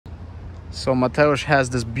So Mateusz has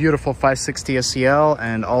this beautiful 560 SEL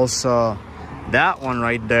and also that one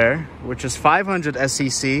right there, which is 500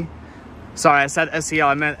 SEC. Sorry, I said SEL,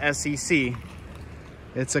 I meant SEC.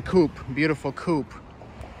 It's a coupe, beautiful coupe.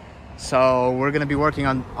 So we're gonna be working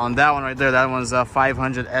on that one right there. That one's a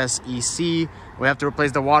 500 SEC. We have to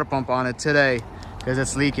replace the water pump on it today because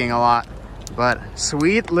it's leaking a lot. But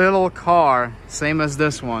sweet little car, same as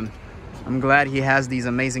this one. I'm glad he has these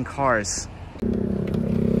amazing cars.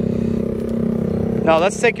 No,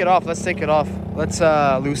 let's take it off. Let's take it off. Let's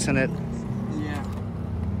loosen it. Yeah.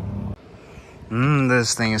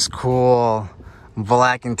 This thing is cool.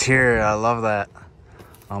 Black interior. I love that.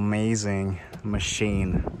 Amazing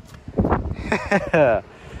machine.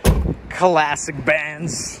 Classic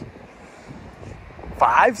Benz.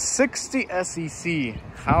 560 SEC.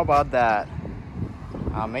 How about that?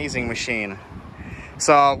 Amazing machine.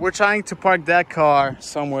 So we're trying to park that car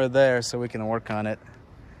somewhere there so we can work on it.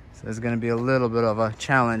 So it's gonna be a little bit of a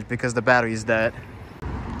challenge because the battery is dead.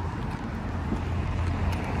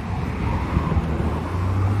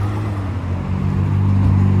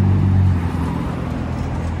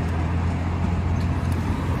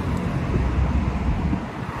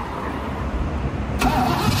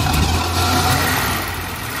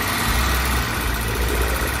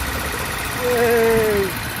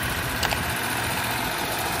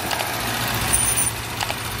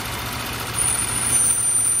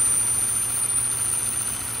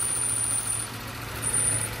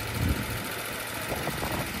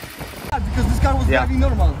 Because this car was driving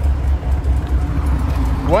normal.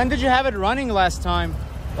 When did you have it running last time?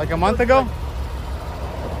 Like a month ago?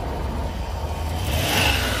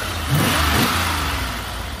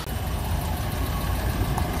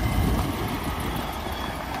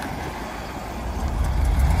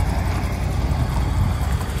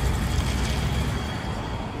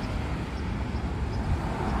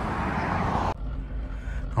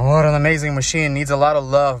 What an amazing machine. Needs a lot of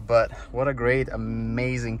love, but what a great,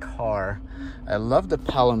 amazing car. I love the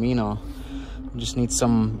Palomino. Just need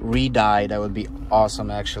some re-dye. That would be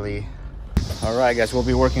awesome, actually. All right, guys, we'll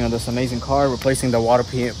be working on this amazing car, replacing the water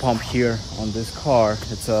pump here on this car.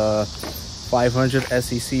 It's a 500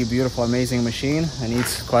 SEC, beautiful, amazing machine. It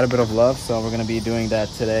needs quite a bit of love, so we're gonna be doing that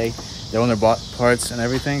today. The owner bought parts and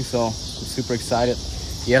everything, so I'm super excited.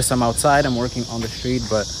 Yes, I'm outside, I'm working on the street,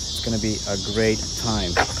 but it's gonna be a great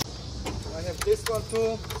time. I have this one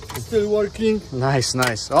too, it's still working. Nice,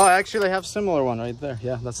 nice. Oh, I actually have similar one right there.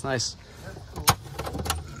 Yeah, that's nice.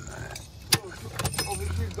 Over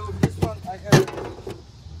here goes this one, I have.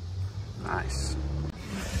 Nice.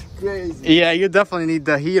 Crazy. Yeah, you definitely need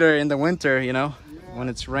the heater in the winter, you know, when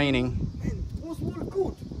it's raining. Man, it was more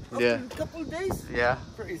good. After Yeah. a couple days, Yeah.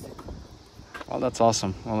 crazy. Well, that's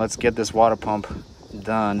awesome. Well, let's get this water pump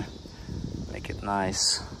done. Make it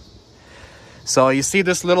nice. So you see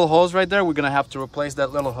this little hose right there? We're gonna have to replace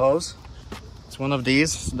that little hose. It's one of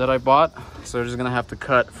these that I bought. So we're just gonna have to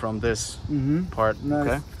cut from this part. Nice.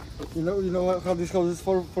 Okay. You know how this hose is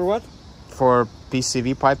for what? For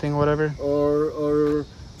PCV piping, whatever. Or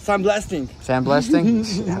sandblasting. Sandblasting.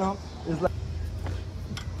 You know, it's like.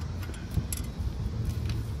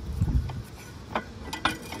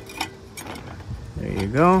 There you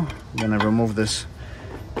go. I'm gonna remove this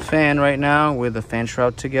fan right now with the fan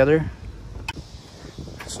shroud together.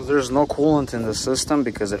 So there's no coolant in the system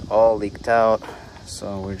because it all leaked out.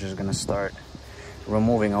 So we're just gonna start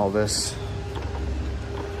removing all this.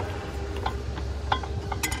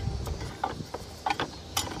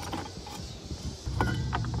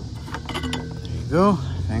 There you go,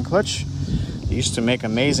 fan clutch. They used to make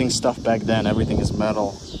amazing stuff back then. Everything is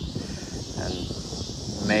metal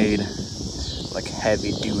and made like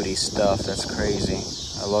heavy duty stuff. That's crazy.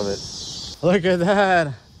 I love it. Look at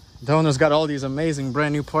that. The owner's got all these amazing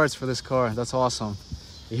brand new parts for this car. That's awesome.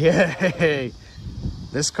 Yay!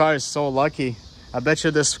 This car is so lucky. I bet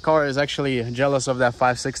you this car is actually jealous of that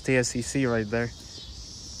 560 SEC right there.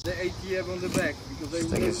 The ATF on the back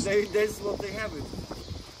because that's what they have it.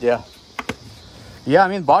 Yeah. Yeah, I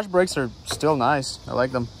mean Bosch brakes are still nice. I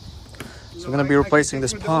like them. So we're gonna be replacing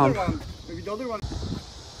this pump. Maybe the other one.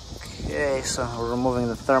 Okay, so we're removing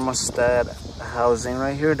the thermostat housing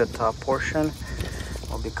right here, the top portion.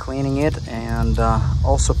 We'll be cleaning it and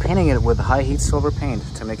also painting it with high heat silver paint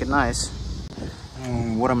to make it nice.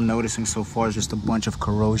 What I'm noticing so far is just a bunch of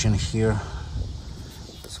corrosion here.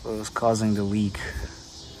 That's what was causing the leak.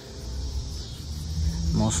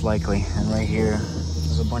 Most likely. And right here,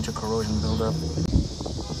 there's a bunch of corrosion buildup.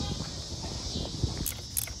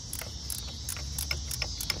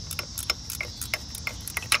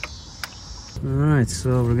 Alright,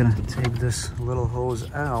 so we're gonna take this little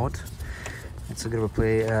hose out It's a good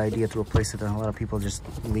idea to replace it. A lot of people just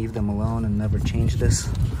leave them alone and never change this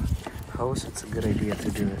hose. It's a good idea to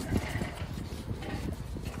do it.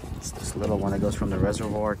 It's this little one that goes from the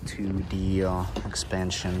reservoir to the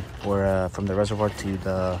expansion, or from the reservoir to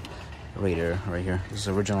the radiator right here. This is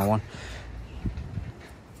the original one.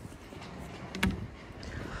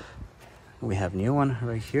 We have new one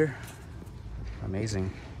right here.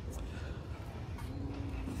 Amazing.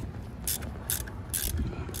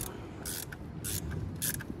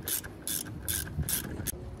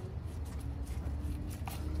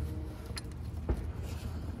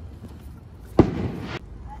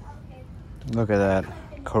 Look at that,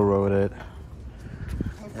 corroded,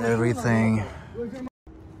 everything.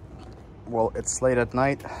 Well, it's late at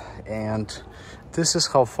night, and this is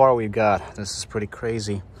how far we got. This is pretty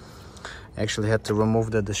crazy. Actually had to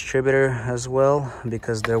remove the distributor as well,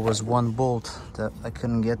 because there was one bolt that I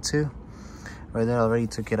couldn't get to. Right there, I already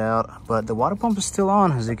took it out, but the water pump is still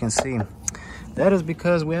on, as you can see. That is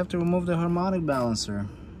because we have to remove the harmonic balancer,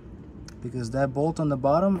 because that bolt on the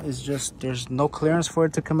bottom is just, there's no clearance for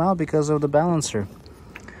it to come out because of the balancer.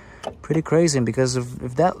 Pretty crazy, because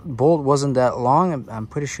if that bolt wasn't that long, I'm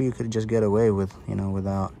pretty sure you could just get away with, you know,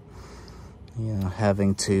 without, you know,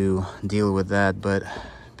 having to deal with that. But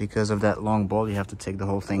because of that long bolt, you have to take the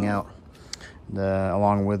whole thing out,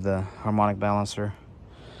 along with the harmonic balancer.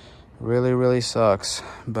 Really sucks.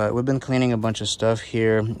 But we've been cleaning a bunch of stuff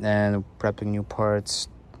here and prepping new parts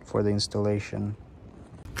for the installation.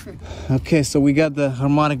 Okay, so we got the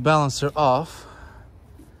harmonic balancer off.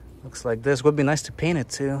 Looks like this. Would be nice to paint it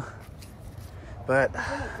too. But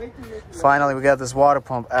finally we got this water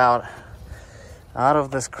pump out of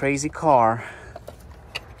this crazy car.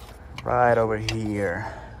 Right over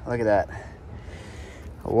here. Look at that.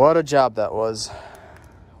 What a job that was.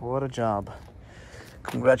 What a job.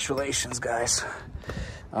 Congratulations, guys.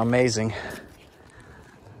 Amazing.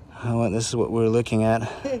 This is what we're looking at.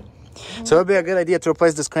 So it would be a good idea to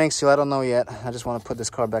replace this crank seal. I don't know yet. I just want to put this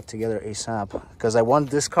car back together ASAP, because I want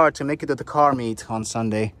this car to make it to the car meet on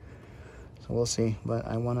Sunday. So we'll see. But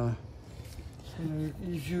I want to...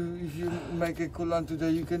 If you make a coolant today,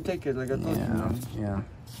 you can take it, like I told you, man. Yeah.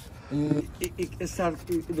 It starts,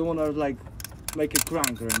 you don't want to like make a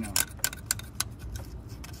crank right now.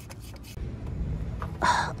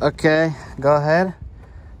 Okay, go ahead.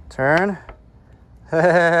 Turn.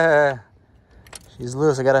 She's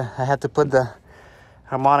loose. I had to put the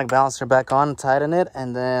harmonic balancer back on, tighten it,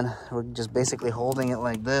 and then we're just basically holding it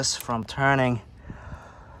like this from turning.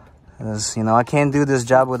 As you know, I can't do this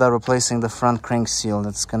job without replacing the front crank seal.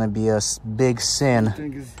 That's gonna be a big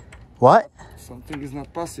sin. What? Something is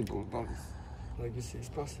not possible, but like you say, it's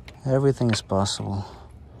possible. Everything is possible.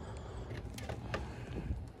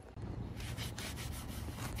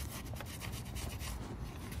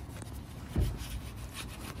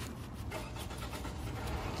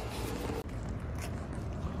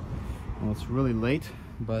 Well, it's really late,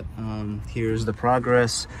 but here's the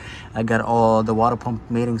progress. I got all the water pump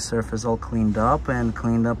mating surface all cleaned up and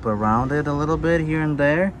cleaned up around it a little bit here and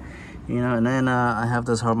there, you know. And then I have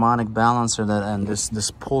this harmonic balancer and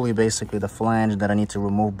this pulley, basically the flange, that I need to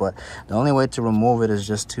remove. But the only way to remove it is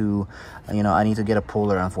just to, you know, I need to get a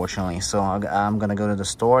puller, unfortunately. So I'm gonna go to the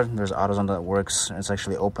store. There's AutoZone that works. It's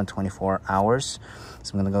actually open 24 hours.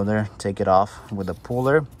 So I'm gonna go there, take it off with a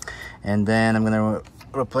puller, and then I'm gonna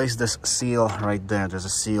replace this seal right there. There's a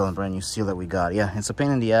seal, a brand new seal that we got. Yeah, it's a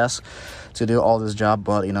pain in the ass to do all this job,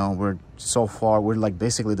 but you know, we're like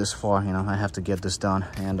basically this far, you know. I have to get this done.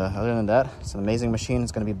 And other than that, it's an amazing machine.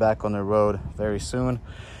 It's going to be back on the road very soon,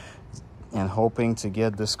 and hoping to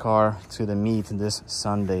get this car to the meet this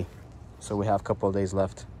Sunday. So we have a couple of days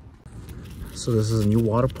left. So this is a new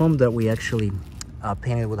water pump that we actually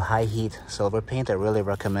painted with high heat silver paint. I really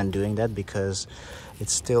recommend doing that because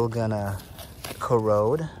it's still gonna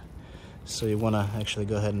corrode, so you want to actually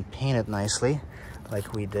go ahead and paint it nicely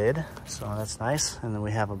like we did. So that's nice. And then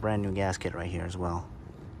we have a brand new gasket right here as well.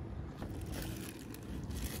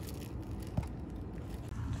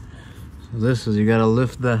 So this is, you got to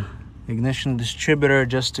lift the ignition distributor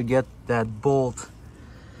just to get that bolt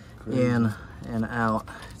in and out.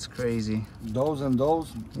 It's crazy. Those and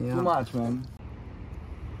those, yeah. Too much, man.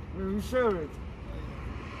 We share it.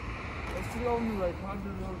 It's still only like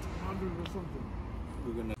 100 or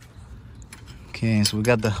something. Okay, so we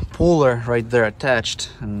got the puller right there attached,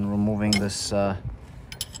 and removing this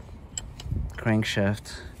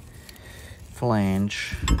crankshaft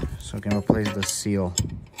flange so we can replace the seal.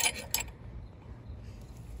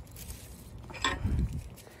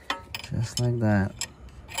 Just like that.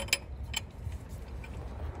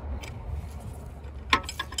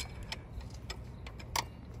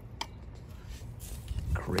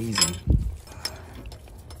 crazy.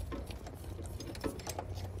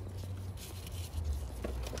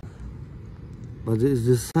 But it's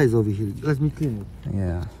the size over here. Let me clean it.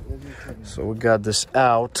 Yeah. So we got this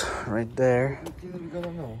out right there. We're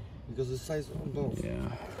gonna know because the size on both. Yeah.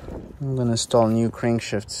 I'm gonna install new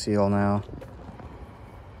crankshaft seal now.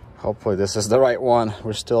 Hopefully this is the right one.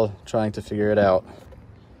 We're still trying to figure it out.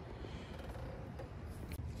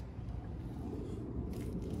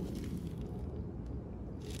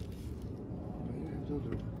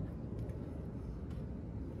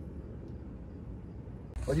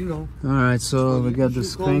 But you know. Alright, so Well, we you got should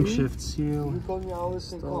this call me. crankshaft seal. You call me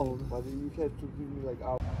hours and call, but you have to give me like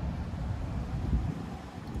hours.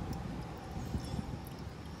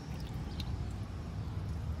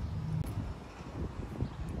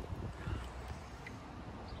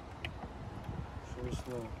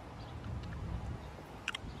 Slow.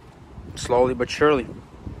 Slowly but surely.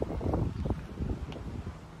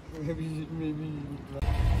 Maybe.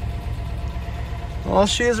 Oh,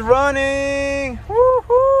 she's running!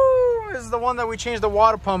 Woohoo! This is the one that we changed the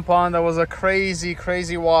water pump on. That was a crazy,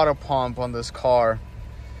 crazy water pump on this car.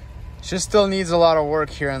 She still needs a lot of work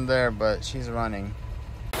here and there, but she's running.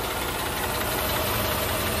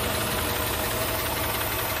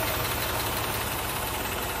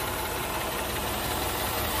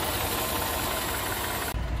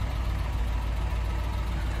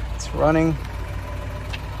 It's running.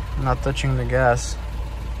 Not touching the gas.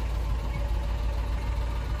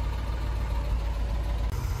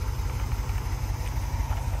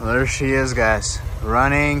 There she is, guys,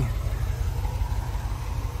 running.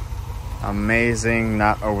 Amazing,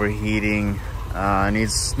 not overheating. The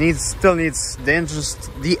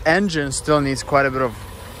engine still needs quite a bit of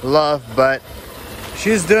love, but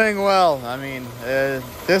she's doing well. I mean,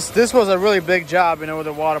 this was a really big job, you know, with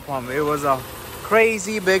the water pump. It was a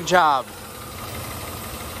crazy big job,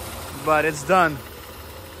 but it's done.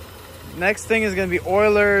 Next thing is gonna be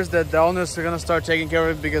oilers that the owners are gonna start taking care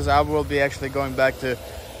of it, because I will be actually going back to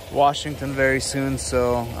Washington very soon.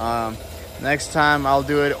 So next time I'll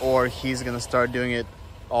do it, or he's gonna start doing it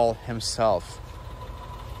all himself.